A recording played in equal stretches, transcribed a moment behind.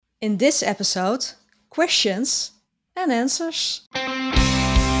In this episode, questions and answers.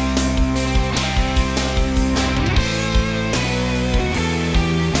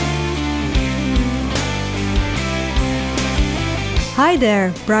 Hi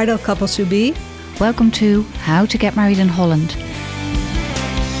there, bridal couples to be. Welcome to How to Get Married in Holland,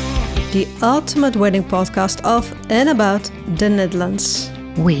 The ultimate wedding podcast of and about the Netherlands.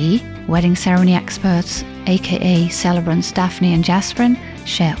 We, wedding ceremony experts, aka celebrants Daphne and Jasperin,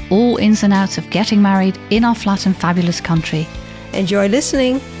 share all ins and outs of getting married in our flat and fabulous country. Enjoy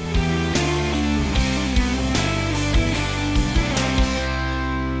listening.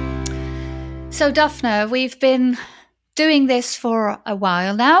 So Daphne, we've been doing this for a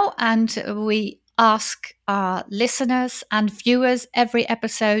while now, and we ask our listeners and viewers every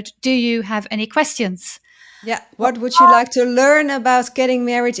episode, do you have any questions? Yeah, what would you like to learn about getting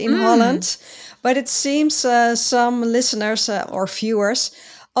married in Holland? But it seems some listeners or viewers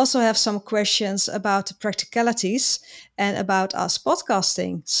also have some questions about the practicalities and about us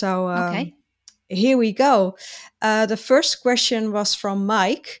podcasting. So Okay. here we go. The first question was from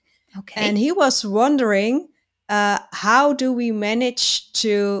Mike, Okay. and he was wondering how do we manage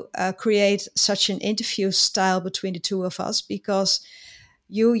to create such an interview style between the two of us? Because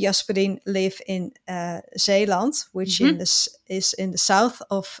you, Jasperin, live in Zeeland, which is in the south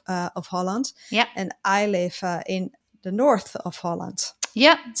of Holland. Yeah. And I live in the north of Holland.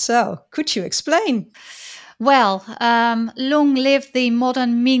 Yeah. So could you explain? Well, long live the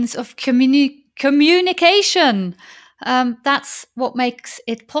modern means of communication. That's what makes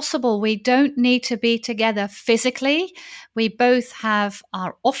it possible. We don't need to be together physically. We both have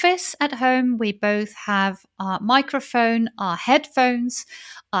our office at home. We both have our microphone, our headphones,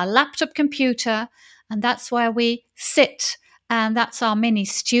 our laptop computer, and that's where we sit. And that's our mini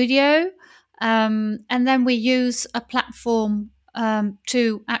studio. And then we use a platform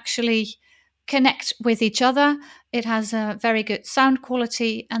to actually connect with each other. It has a very good sound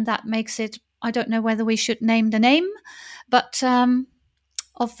quality, and that makes it, I don't know whether we should name the name, but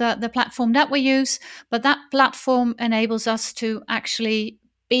of the platform that we use. But that platform enables us to actually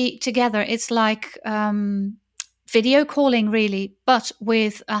be together. It's like video calling, really, but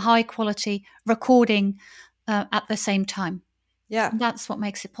with a high quality recording at the same time. Yeah. And that's what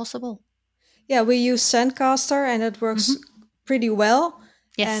makes it possible. Yeah, we use Zencaster and it works pretty well.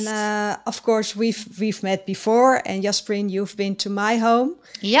 Yes. And of course, we've met before. And Jasperin, you've been to my home.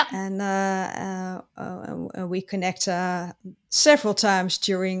 Yeah. And we connect several times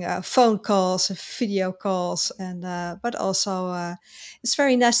during phone calls, video calls, and but also it's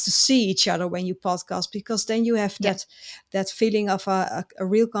very nice to see each other when you podcast, because then you have that feeling of a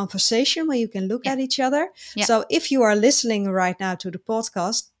real conversation where you can look at each other. Yeah. So if you are listening right now to the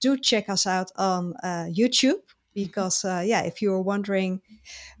podcast, do check us out on YouTube. Because, if you're wondering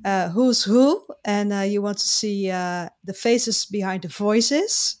who's who and you want to see the faces behind the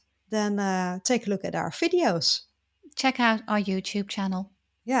voices, then take a look at our videos. Check out our YouTube channel.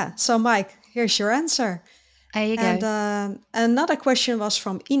 Yeah. So, Mike, here's your answer. There you go. And another question was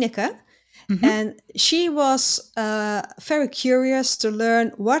from Ineke. And she was very curious to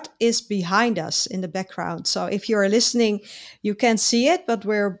learn what is behind us in the background. So if you're listening, you can see it, but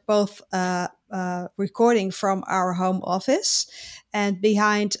we're both recording from our home office. And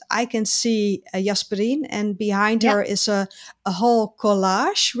behind, I can see Jasperin, and behind her is a whole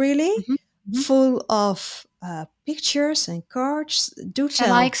collage, really, full of pictures and cards. Do tell.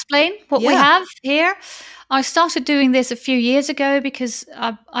 Shall I explain what we have here? I started doing this a few years ago because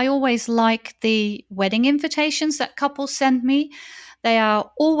I always like the wedding invitations that couples send me. They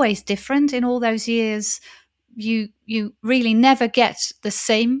are always different. In all those years, you really never get the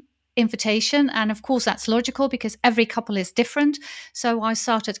same invitation. And of course, that's logical because every couple is different. So I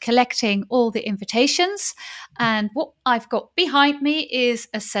started collecting all the invitations. And what I've got behind me is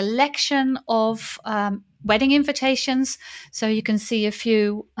a selection of wedding invitations. So you can see a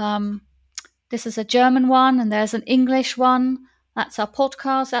few. This is a German one, and there's an English one. That's our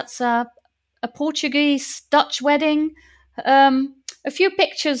podcast. That's a Portuguese Dutch wedding. A few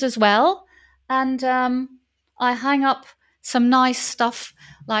pictures as well. And I hang up some nice stuff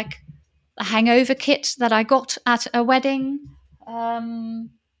like a hangover kit that I got at a wedding.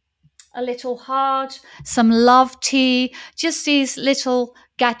 A little heart, some love tea, just these little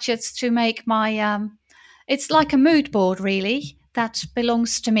gadgets to make my... it's like a mood board, really, that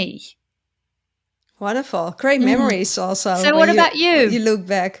belongs to me. Wonderful. Great memories also. So what about you? You look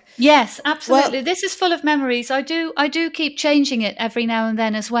back. Yes, absolutely. Well, this is full of memories. I do keep changing it every now and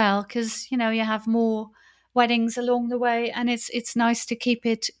then as well, because, you have more weddings along the way, and it's nice to keep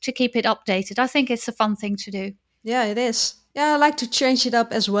it updated. I think it's a fun thing to do. Yeah, it is. Yeah, I like to change it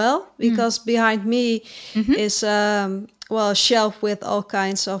up as well because behind me is a shelf with all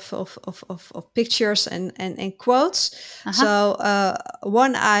kinds of pictures and quotes. So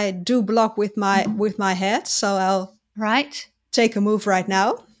one I do block with my head. So I'll take a move right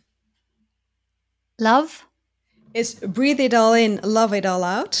now. Love. It's breathe it all in, love it all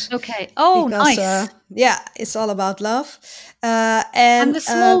out. Okay. Oh, because, nice. It's all about love. And the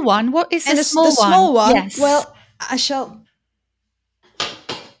small one. What is the small one? The small one. Yes. Well, I shall.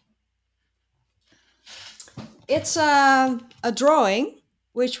 It's a drawing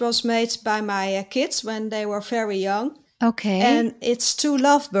which was made by my kids when they were very young. Okay. And it's two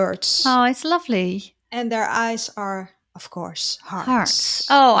lovebirds. Oh, it's lovely. And their eyes are, of course, hearts.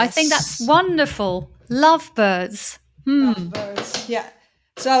 Oh, yes. I think that's wonderful. Lovebirds. Lovebirds, yeah.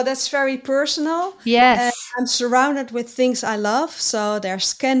 So that's very personal. Yes. And I'm surrounded with things I love. So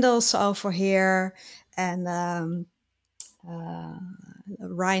there's candles over here and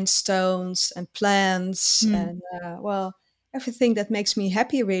rhinestones and plants and everything that makes me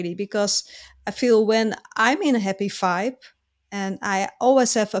happy, really, because I feel when I'm in a happy vibe, and I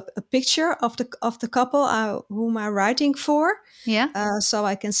always have a picture of the couple whom I'm writing for. Yeah. So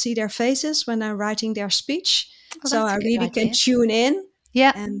I can see their faces when I'm writing their speech. So I really idea. can tune in.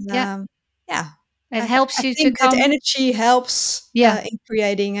 Yeah. And it helps you I think to come. that energy helps in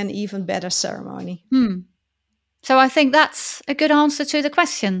creating an even better ceremony. So I think that's a good answer to the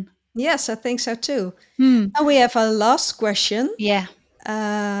question. Yes, I think so too. Now we have a last question. Yeah.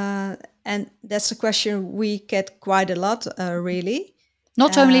 And that's a question we get quite a lot, really.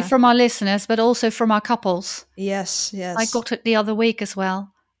 Not only from our listeners, but also from our couples. Yes. I got it the other week as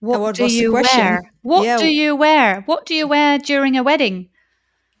well. What do you wear? What do you wear? What do you wear during a wedding?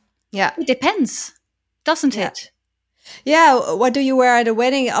 Yeah. It depends, doesn't it? Yeah, what do you wear at a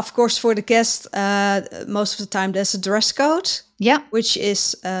wedding? Of course, for the guest, most of the time there's a dress code. Yeah, which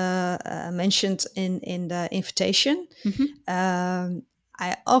is mentioned in the invitation.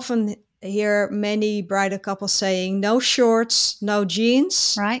 I often hear many bridal couples saying no shorts, no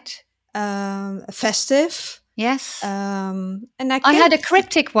jeans. Right. Festive. Yes. And I had a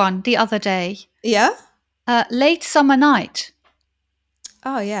cryptic one the other day. Yeah. Late summer night.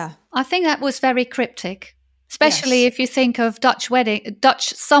 Oh yeah. I think that was very cryptic. Especially if you think of Dutch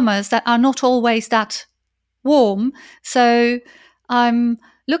summers that are not always that warm. So I'm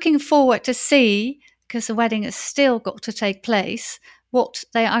looking forward to see, because the wedding has still got to take place, what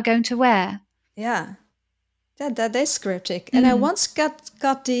they are going to wear. Yeah, that is cryptic. And I once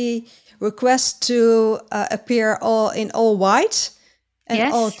got the request to appear in all white.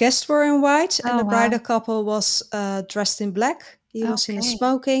 And all guests were in white. And the bridal couple was dressed in black. He was in a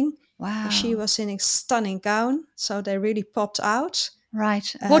smoking. Wow. She was in a stunning gown, so they really popped out.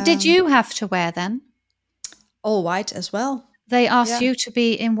 Right. What did you have to wear then? All white as well. They asked you to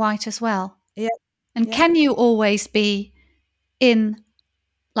be in white as well? Yeah. And can you always be in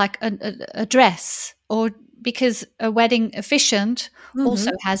like a dress? Or because a wedding officiant also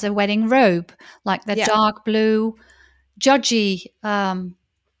has a wedding robe, like the dark blue judgy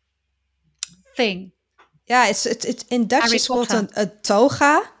thing. Yeah, it's in Dutch it's called a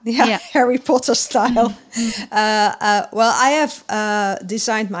toga. Yeah, Harry Potter style. Well, I have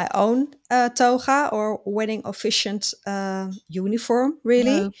designed my own toga or wedding officiant uniform,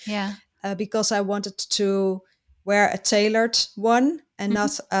 really. Because I wanted to wear a tailored one and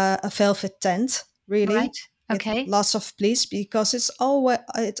not a velvet tent, really. Right. Okay. With lots of pleats, because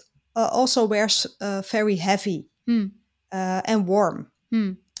it also wears very heavy and warm.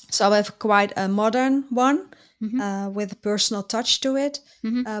 So I have quite a modern one with a personal touch to it.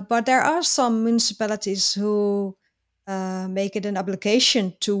 But there are some municipalities who make it an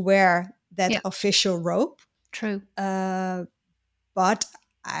obligation to wear that official robe. True. But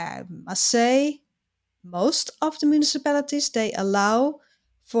I must say, most of the municipalities, they allow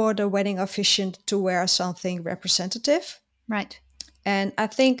for the wedding officiant to wear something representative. Right. And I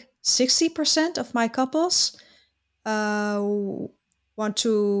think 60% of my couples want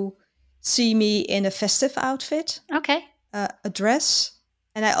to see me in a festive outfit. Okay. A dress.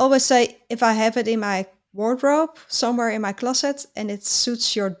 And I always say, if I have it in my wardrobe, somewhere in my closet, and it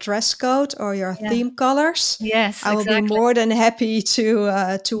suits your dress code or your theme colors, I will be more than happy to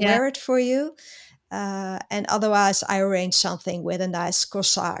wear it for you. And otherwise, I arrange something with a nice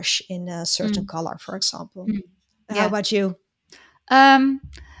corsage in a certain color, for example. How about you?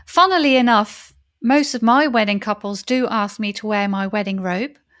 Funnily enough, most of my wedding couples do ask me to wear my wedding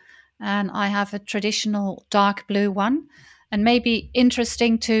robe, and I have a traditional dark blue one. And maybe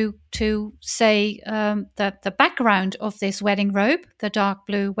interesting to say that the background of this wedding robe, the dark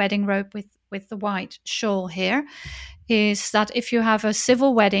blue wedding robe with with the white shawl here is that if you have a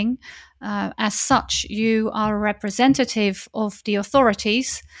civil wedding, as such, you are a representative of the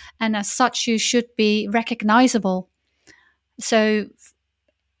authorities, and as such, you should be recognizable. So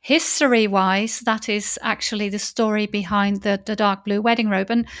history-wise, that is actually the story behind the dark blue wedding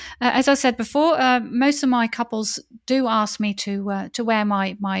robe. And as I said before, most of my couples do ask me to wear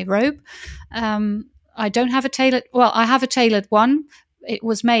my robe. I don't have a tailored. Well, I have a tailored one. It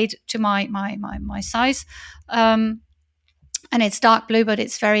was made to my size, and it's dark blue, but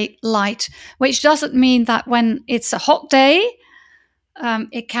it's very light, which doesn't mean that when it's a hot day,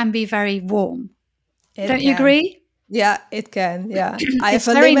 it can be very warm. Don't you agree? Yeah, it can. Yeah, I have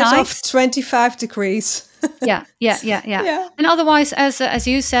a limit of 25 degrees. Yeah. And otherwise, as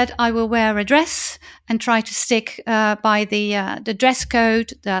you said, I will wear a dress and try to stick by the dress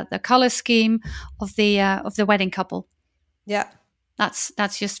code, the color scheme of the wedding couple. Yeah,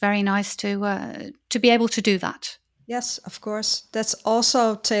 that's just very nice to be able to do that. Yes, of course. That's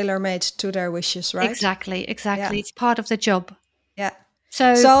also tailor-made to their wishes, right? Exactly. Yeah. It's part of the job. Yeah.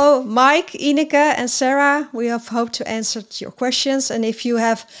 So Mike, Ineke, and Sarah, we have hoped to answer your questions. And if you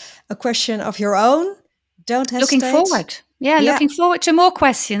have a question of your own, don't hesitate. Looking forward. Looking forward to more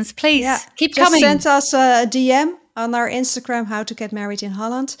questions. Please keep coming. Just send us a DM on our Instagram, How to Get Married in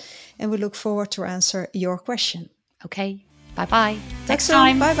Holland. And we look forward to answer your question. Okay. Bye-bye. Next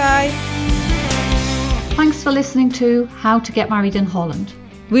time. Bye-bye. Thanks for listening to How to Get Married in Holland.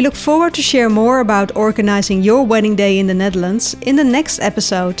 We look forward to share more about organizing your wedding day in the Netherlands in the next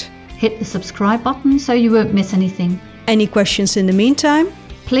episode. Hit the subscribe button so you won't miss anything. Any questions in the meantime?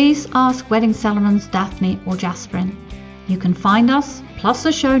 Please ask Wedding Celebrants Daphne or Jasperin. You can find us, plus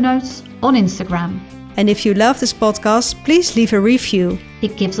the show notes, on Instagram. And if you love this podcast, please leave a review.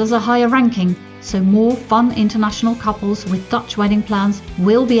 It gives us a higher ranking, so more fun international couples with Dutch wedding plans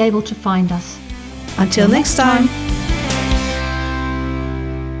will be able to find us. Until next time.